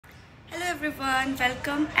Hello everyone,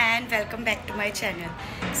 welcome back to my channel.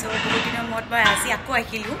 So বহুত দিনৰ মত মই আজি আকৌ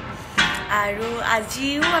আহিলো আৰু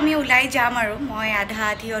আজিও আমি ওলাই যাম আৰু মই আধা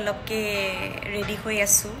আধি অলপকে ৰেডি হৈ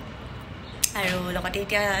আছো আৰু লগতে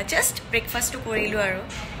এতিয়া জাস্ট ব্ৰেকফাষ্টটো কৰিলো আৰু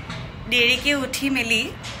দেৰিকে উঠি মেলি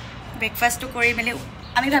ব্ৰেকফাষ্টটো কৰি মেলি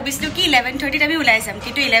আমি ভাবিছিলো কি 11:30 ত আমি ওলাই যাম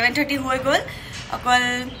কিন্তু 11:30 হৈ গল অকল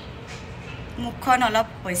মুখখন অলপ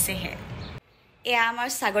হৈছেহে এয়া আমাৰ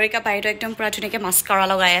সাগৰিকা বাইটো একদম পুৰা ধুনিয়াকে মাস্কাৰা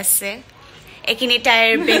লগাই আছে একিনি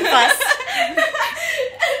টাইৰ ব্ৰেকফাষ্ট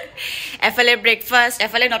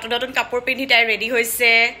এফালে নতুন কাপোৰ পিন্ধি টাই ৰেডি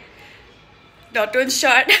হৈছে নতুন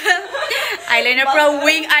শৰ্ট আইলাইনাৰ পুৰা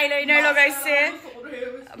উইং আইলাইনাৰ লগাইছে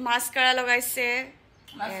মাস্কাৰা লগাইছে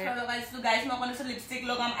মাস্কাৰা লগাইছো গাইস মই কোনছে লিপস্টিক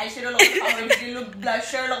লগাম আইশ্যাডো লগাম পাহৰি দিলো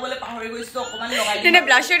ব্লাশাৰ লগাবলে পাহৰি গৈছো অকমান লগাইলো নে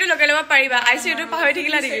ব্লাশাৰটো লগাই লবা পাৰিবা আইশ্যাডো পাহৰি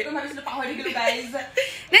থাকিলা নেকি সেইটো ভাবিছিলো পাহৰি থাকিলো গাইস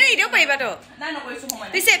নে ইটো পাৰিবা তো না নকৈছো সময়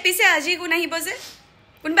পিছে আজি কোন আহিব যে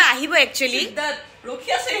কোনবা আহিব একচুয়ালি ৰখি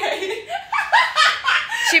আছে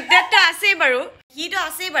শিবদাতটা আছে বাৰু হিটো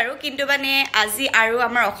আছে বাৰু কিন্তু মানে আজি আৰু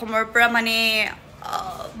আমাৰ অসমৰ পৰা মানে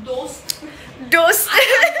দোস্ত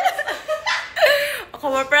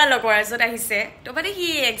খবৰ পৰা লগৰ এজন আহিছে তো মানে হি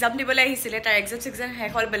এক্সাম দিবলৈ আহিছিলে তাৰ এক্সাম শেষ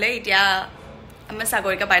হ'ল বলে এতিয়া আমাৰ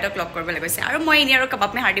সাগৰিকা বাইদক লগ কৰিবলৈ গৈছে আৰু মই এনে আৰু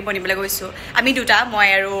কাবাব মে হাৰ্ডি বনিবলৈ গৈছো আমি দুটা মই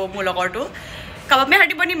আৰু মোৰ লগৰটো কাবাব মে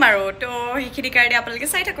হাৰ্ডি বনিম আৰু তো হিখিনি কাৰণে আপোনালোকে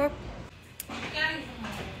চাই থাকক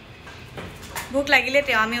ভোক লাগিলে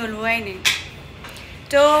তে আমি ওলোৱাই নাই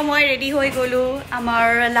তো মই ৰেডি হৈ গলো আমাৰ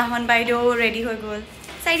লাহন বাইদেউ ৰেডি হৈ গল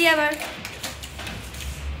চাই দিয়া বাৰ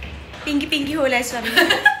পিংকি হৈ লাইছো আমি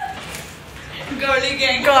গাৰ্লি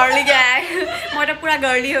গ্যাং মই তো পুৰা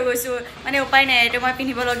গাৰ্লি হৈ গৈছো মানে উপায় নাই এটো মই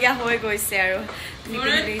পিন্ধিব লগিয়া হৈ গৈছে আৰু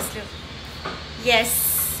পিন্ধি দিছিলো ইয়েস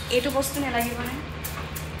এটো বস্তু নেলাগিব নে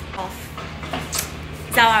অফ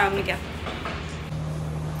যাও আৰু আমি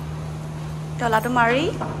তলাটো মাৰি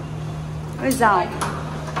যাও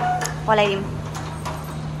পলাই দিম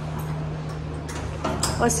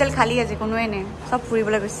হোষ্টেল খালি আছে কোনোৱে নাই সব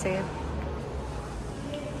ফুৰিবলৈ গৈছে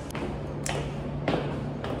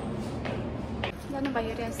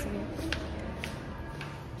বাহিৰতে আছে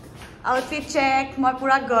আউটফিট চেক মই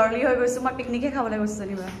পুৰা গাৰ্লি হৈ গৈছো মই পিকনিকে খাবলৈ গৈছো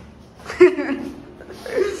নিবা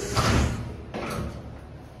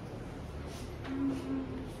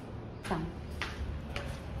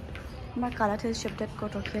মই কালাতে শব্দত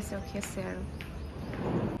ক'ত ৰখি আছে আৰু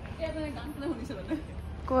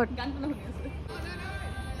ক'ত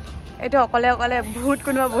এইটো অকলে বহুত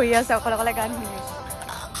কোনোবা বহি আছে অকলে গান শুনি আছে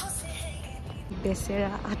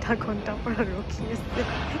বেচেৰা আধা ঘন্টা পৰা ৰখি আছে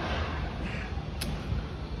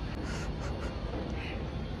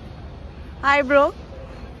Hi bro.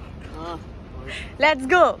 Let's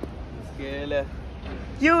go. Scale.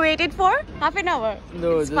 You waited for half an hour? No,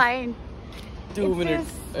 it's just fine. 2 minutes.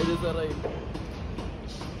 I just arrived.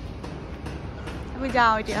 We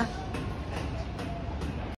jao dia.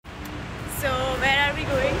 So where are we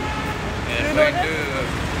going? We're going to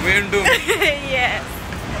Humayun. Yes.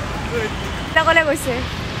 Good. Takole goise.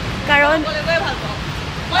 Karon কলে গৈ ভাল পাও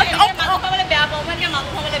মই এনে মাংস খাবলৈ বেয়া পাও মানে মাংস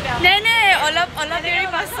খাবলৈ বেয়া পাও নাই অলপ দেৰি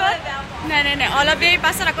পাছত নাই অলপ দেৰি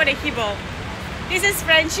পাছত আকৌ দেখিব This is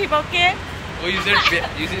friendship, okay? Oh,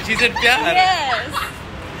 she said pyar. Yes.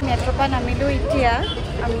 Metro pa namilu itia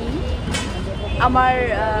ami amar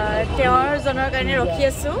teor jonor karone rokhi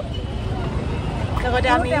asu logote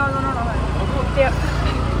ami teor jonor nohoy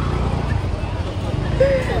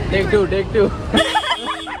Take two.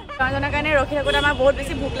 teor jonor karone rokhi thakote amar bahut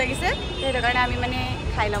beshi bhuk lagise eto karone ami mane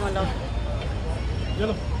khailam olop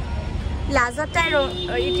লাজত তাই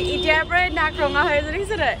ইতিয়াৰ পৰা নাক ৰঙা হৈ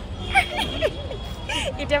গৈছে ৰে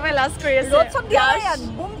ইতিয়া মই লাজ কৰি আছো ৰ'দ সব দিয়া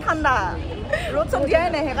একদম ঠাণ্ডা ৰ'দ সব দিয়া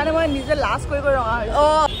নাই সেইকাৰণে মই নিজে লাজ কৰি ৰঙা হৈ অ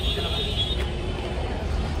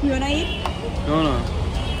you wanna eat No.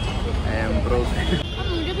 I am broke.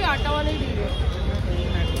 मुझे भी आटा वाला ही दे दो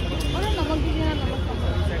और नमक दीजिए ना नमक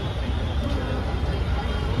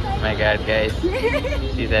My God, guys.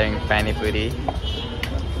 She's having pani puri.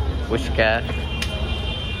 Pushka.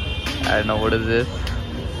 I don't know what is this.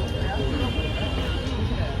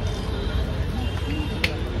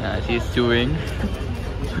 She's chewing.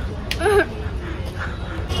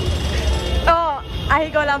 oh I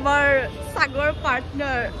got our Sagar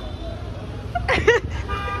partner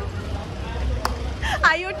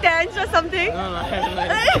are you tense or something No, I don't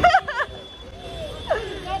like.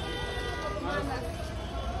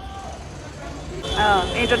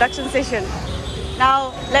 introduction session now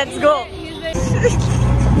let's go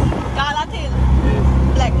Kala tail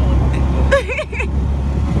black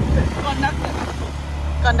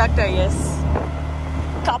conductor yes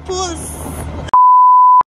couples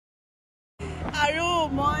aru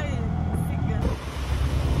moi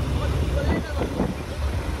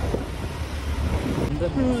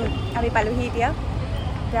আমি পালোহি এতিয়া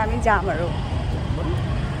আমি যাম আৰু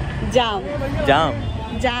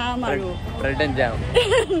Jam. আৰু Bread and jam.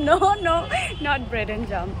 no not bread and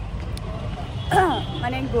jam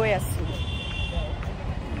মানে গৈ আছো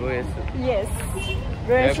yes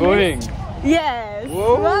We're going. yes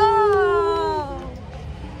Whoa. wow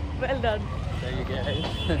well done Thank you guys.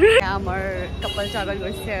 আমাৰ কপাল চাগল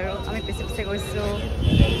গৈছে আৰু আমি পিছে পিছে গৈছো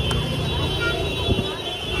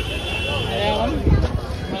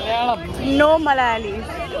no Malayali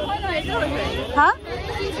হা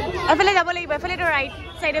এফালে যাব লাগিব এফালে তো ৰাইট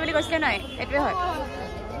সাইডে বুলি কৈছিলে নাই এটোৱে হয়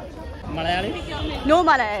Malayali? no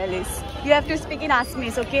Malayalis you have to speak in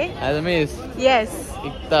Assamese okay Assamese? yes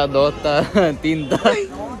Ikta, dota, tinta.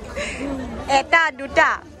 eta duta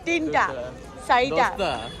tinta sarita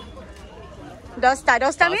dosta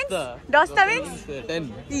means 10.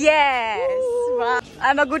 yes wow.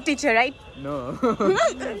 I'm a good teacher right No.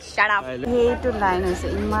 shut up hey to line is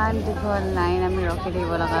iman dikhol line ami roki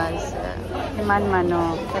dibo laga ase iman mano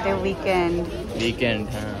at a weekend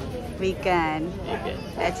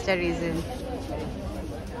that's the reason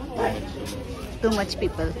too much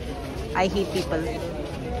people I hate people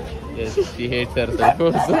Yes, she hates herself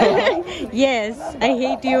also. yes I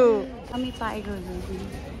hate you ami pai golu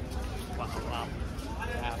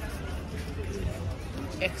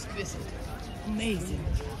Exquisite, amazing,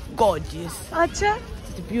 gorgeous. acha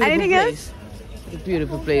It's a beautiful anything place. It's a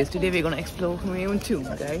beautiful place. Today we're gonna explore Humayun too,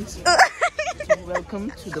 guys. So welcome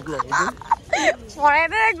to the vlog.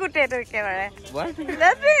 forever good to kebare What?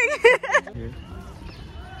 nothing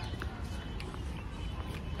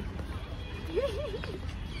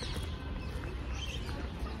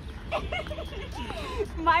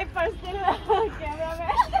my personal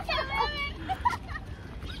cameraman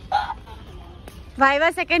Viva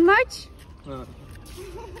 2nd March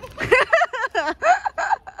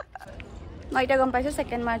মই এটা গম পাইছো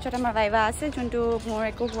 2nd মাৰ্চত আমাৰ viva আছে যোনটো মোৰ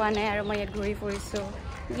একো হোৱা নাই আৰু মই ইয়াত ঘূৰি ফুৰিছো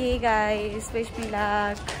ये guys wish me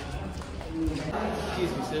luck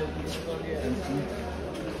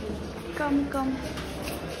come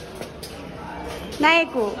নাই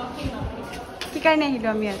একো কি কাৰণে আহিলো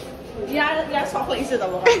আমি ইয়াৰ সক লাগিছে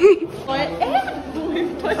যাব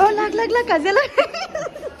ও লাগ কাজে লাগ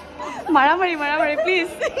মাৰামাৰি প্লিজ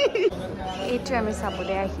এইটো আমি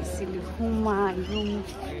চাবলৈ আহিছিলো হুমায়ুন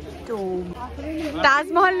টম্ব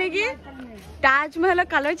তাজমহল নেকি তাজমহলৰ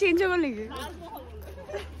কালাৰ চেঞ্জ হৈ গ'ল নেকি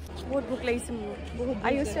বহুত ভোক লাগিছে মোৰ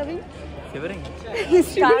are you starving Shivering?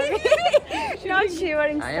 not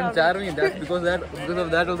shivering I am starving. That's because of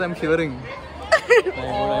that also I'm shivering.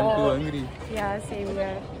 I'm too hungry. yeah same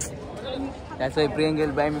here That's why Priyanka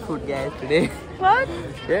will buy me food, guys, today. what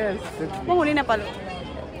Yes. মই শুনি নাপালো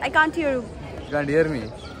I can't hear you You can't hear me.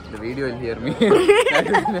 The video will hear me.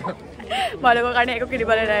 Malakar কাৰণে একো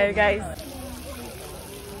কিনিবলৈ নাই guys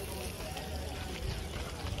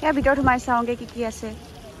ইয়াৰ ভিতৰত সোমাই চাওঁগে কি আছে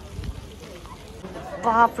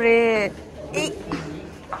বাপৰে এই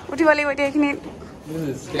উঠিব লাগিব এতিয়া এইখিনি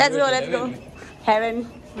let's go heaven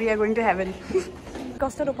we are going to heaven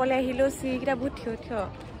কষ্টত ওপৰলৈ আহিলো চিৰিকেইটা বহুত থিয়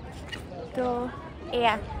তো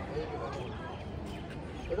এয়া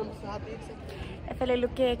এফালে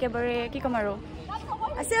লোকে একেবাৰে কি ক'ম আৰু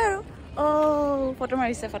আছে আৰু ফটো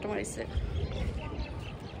মাৰিছে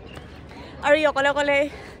আৰু ই অকলে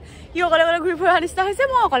ঘূৰি ফুৰা নিচিনা হৈছে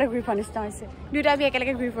মই অকলে ঘূৰি ফুৰা নিচিনা হৈছে দুয়োটা আমি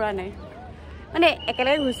একেলগে ঘূৰি ফুৰা নাই মানে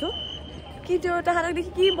একেলগে ঘূৰিছোঁ কিন্তু তাহাঁতক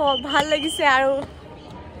দেখি কি ভাল লাগিছে আৰু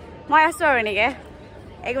মই আছোঁ আৰু এনেকৈ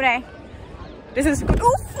একো নাই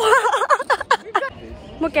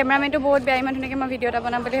মোৰ কেমেৰামেনটো বহুত বেয়া ইমান ধুনীয়াকৈ মই ভিডিঅ' এটা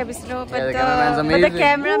বনাম বুলি ভাবিছিলোঁ but the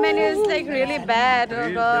cameraman is like really bad oh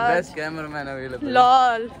god the best cameraman available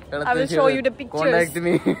lol I will show you the pictures contact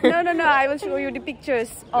me no I will show you the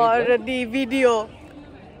pictures or the video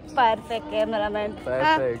perfect cameraman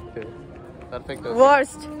perfect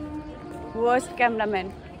worst cameraman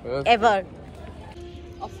ever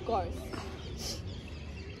of course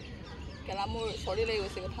কেলামুৰ সৰি লাগি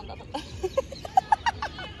গৈছে ঠাণ্ডা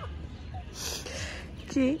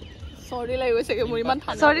কি সৰি লাগি গৈছে মোৰ ইমান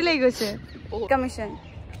ঠাণ্ডা সৰি লাগি গৈছে commission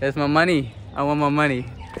That's my money. I want my money.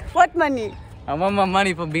 what money I want my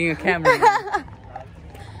money for being a cameraman.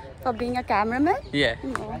 for being a cameraman Yeah.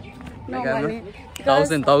 no Like money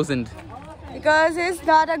 1,000. because he's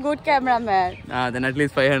not a good cameraman Then at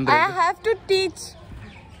least 500. I have to teach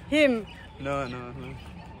him No.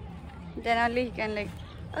 then only he can like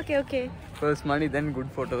okay First money, then good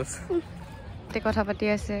photos. তে কথা পাতি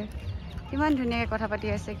আছে ইমান ধুনীয়াকৈ কথা পাতি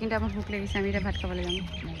আছে কিন্তু আমাৰ ভোক লাগিছে আমি এতিয়া ভাত খাবলৈ যাম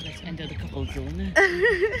Let's enter the couple zone.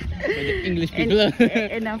 Where the English people are.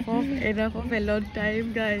 enough of alone time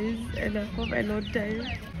guys enough of alone time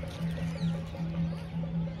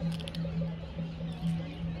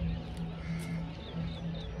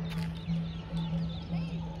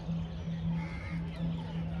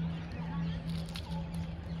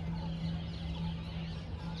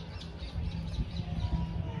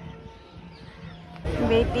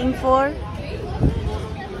waiting for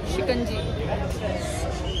Shikanji.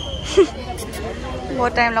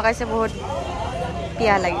 बहुत टाइम लगाइছে बहुत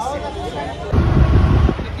पिया লাগিছে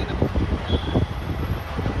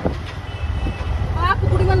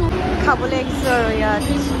খাবলৈ আহিছো আৰু ইয়াত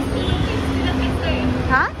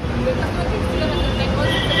হা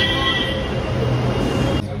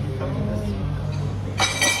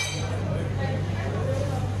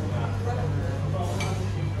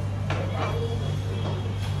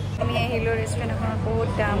আমি আহিলো ৰেষ্টুৰেণ্ট এখনত বহুত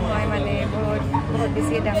দাম হয় মানে বহুত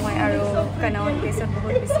বেছি দাম হয় আৰু কানাউট প্লেচত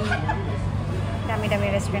বহুত বেছি দামী দামী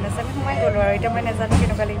ৰেষ্টুৰেণ্ট আছে আমি সোমাই গ'লোঁ আৰু এতিয়া মই নাজানো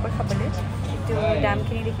কেনেকুৱা লাগিব খাবলৈ কিন্তু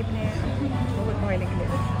দামখিনি দেখি পিনে বহুত ভয় লাগিলে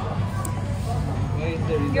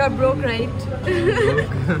You are broke, right?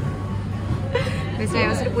 বেছি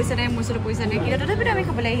ওচৰত পইচা নাই মোৰ ওচৰত পইচা নাই কিন্তু তথাপিতো আমি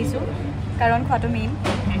খাবলৈ আহিছোঁ কাৰণ খোৱাটো মেইন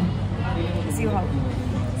যি হওক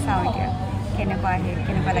চাওঁ এতিয়া কেনেকুৱা আহে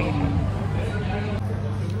কেনেকুৱা লাগে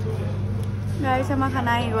গাইছ আমাৰ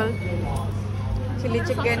খানা আহি গ'ল চিলি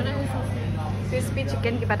চিকেন ক্ৰিস্পি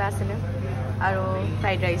চিকেন কিবা এটা আছিলে আৰু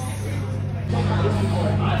ফ্ৰাইড ৰাইচ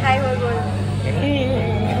খাই হৈ গ'ল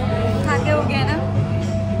খাতে हो गया ना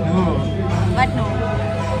But no.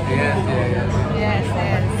 Yes.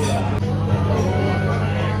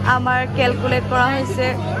 Amar calculate kora hoise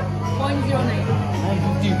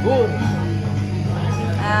 0.09.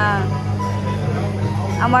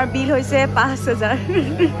 Amar bill hoise 5000.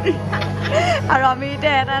 Aru ami eta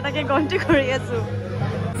eta ke gonti kori asu.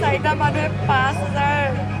 Saita manu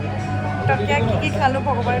 5000 tokia ki khalo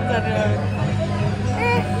bhagwan jane aru.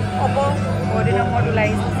 Obo odina mod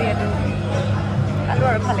ulaise etu. Khalo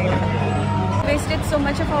aru phale wasted so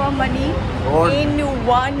much of our money in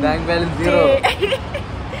one bank balance zero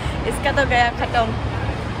iska to gaya khatam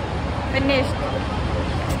finished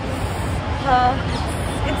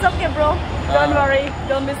it's okay bro don't worry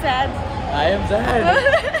don't be sad I am sad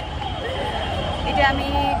ite ami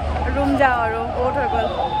room jao aru out hoy gol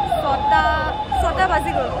sota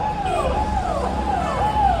baji gol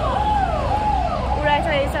urai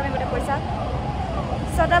thoi ase ami gote paisa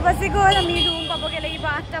sota baji gol ami room পাবগে লাগিব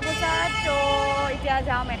 8টা বজাত তো এতিয়া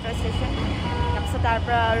যাও metro station তাৰপিছত তাৰ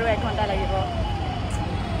পৰা আৰু 1 ঘণ্টা লাগিব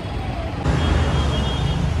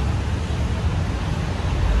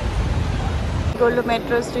গ'লো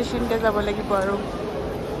মেট্ৰো ষ্টেচনতে যাব লাগিব আৰু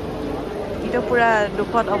এটা পুৰা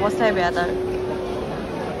দুখত অৱস্থাই বেয়া তাৰ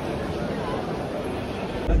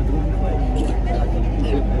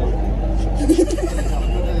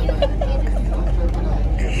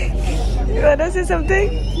You wanna say something?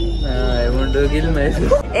 I want to kill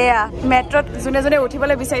myself. Yeah, metro. June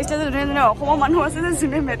uthibole bisarisle june Okhoma manu ase je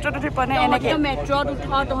june metro uthi pane enake. Metro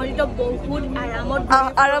utha tohori to bahut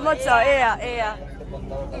aramot cha yeah.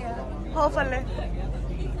 Hofale.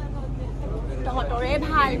 Tohotore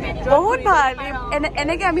bhal metro. Bahut bhal.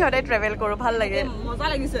 Enake ami hodai travel koru bhal lage.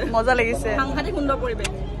 Moja lagise. Sanghatik sundor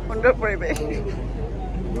poribe.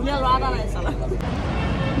 Dunia lada nai sala.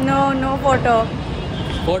 No photo.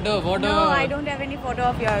 Photo. No, I don't have any photo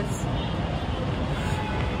of yours.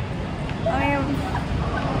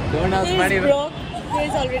 Don't ask money. He is broke. He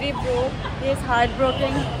is already broke. He is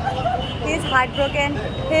heartbroken.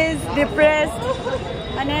 He is depressed.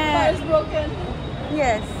 And he is broken.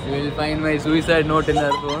 Yes. You will find my suicide note in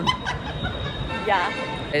her phone. Yeah.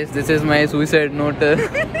 Guys, this is my suicide note.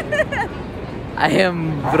 I am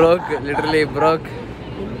broke, literally broke.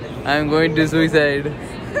 I am going to suicide.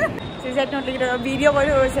 Suicide note likita video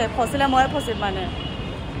kori hoise fosila moy fosil mane.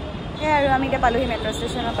 Yeah, aru ami ta paluhi metro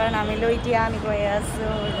station par namilo itia ami goi asu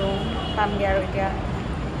room pamge aru itia.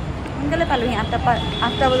 Unkale paluhi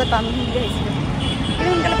 8টা বজাত পাম হিন্দি আহিছিল কিন্তু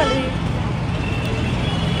উনকালে পালুহি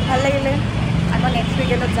ভাল লাগিলে আকৌ next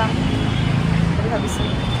উইকেণ্ডত যাম বুলি ভাবিছোঁ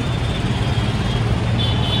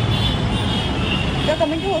You are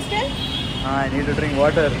coming to hostel? I need to drink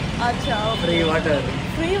water. Acha, okay.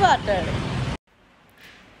 Free water.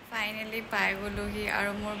 Finally পাই গ'লোহি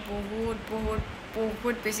আৰু মোৰ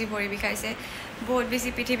বহুত বেছি ভৰি বিষাইছে বহুত বেছি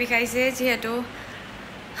পিঠি বিষাইছে যিহেতু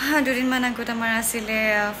দুদিনমান আগত আমাৰ আছিলে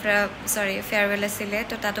ফেয়াৰৱেল আছিলে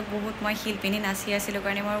তো তাতো বহুত মই হিল পিন্ধি নাচি আছিলোঁ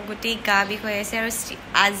কাৰণে মোৰ গোটেই গা বিষ হৈ আছে আৰু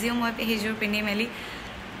আজিও মই সেইযোৰ পিন্ধি মেলি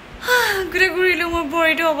ঘূৰি ঘূৰিলোঁ মোৰ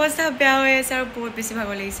ভৰিটো অৱস্থা বেয়া হৈ আছে আৰু বহুত বেছি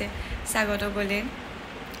ভাগৰ লাগিছে স্বাগত গ'লে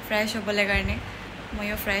ফ্ৰেছ হ'বলৈ কাৰণে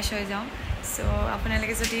ময়ো ফ্ৰেছ হৈ যাওঁ সো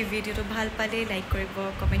আপোনালোকে যদি ভিডিঅ'টো ভাল পালে লাইক কৰিব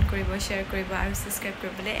কমেণ্ট কৰিব শ্বেয়াৰ কৰিব আৰু ছাবস্ক্ৰাইব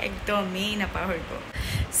কৰিবলৈ একদমেই নাপাহৰিব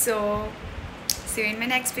so see you in my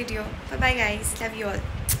next video. Bye bye guys, love you all.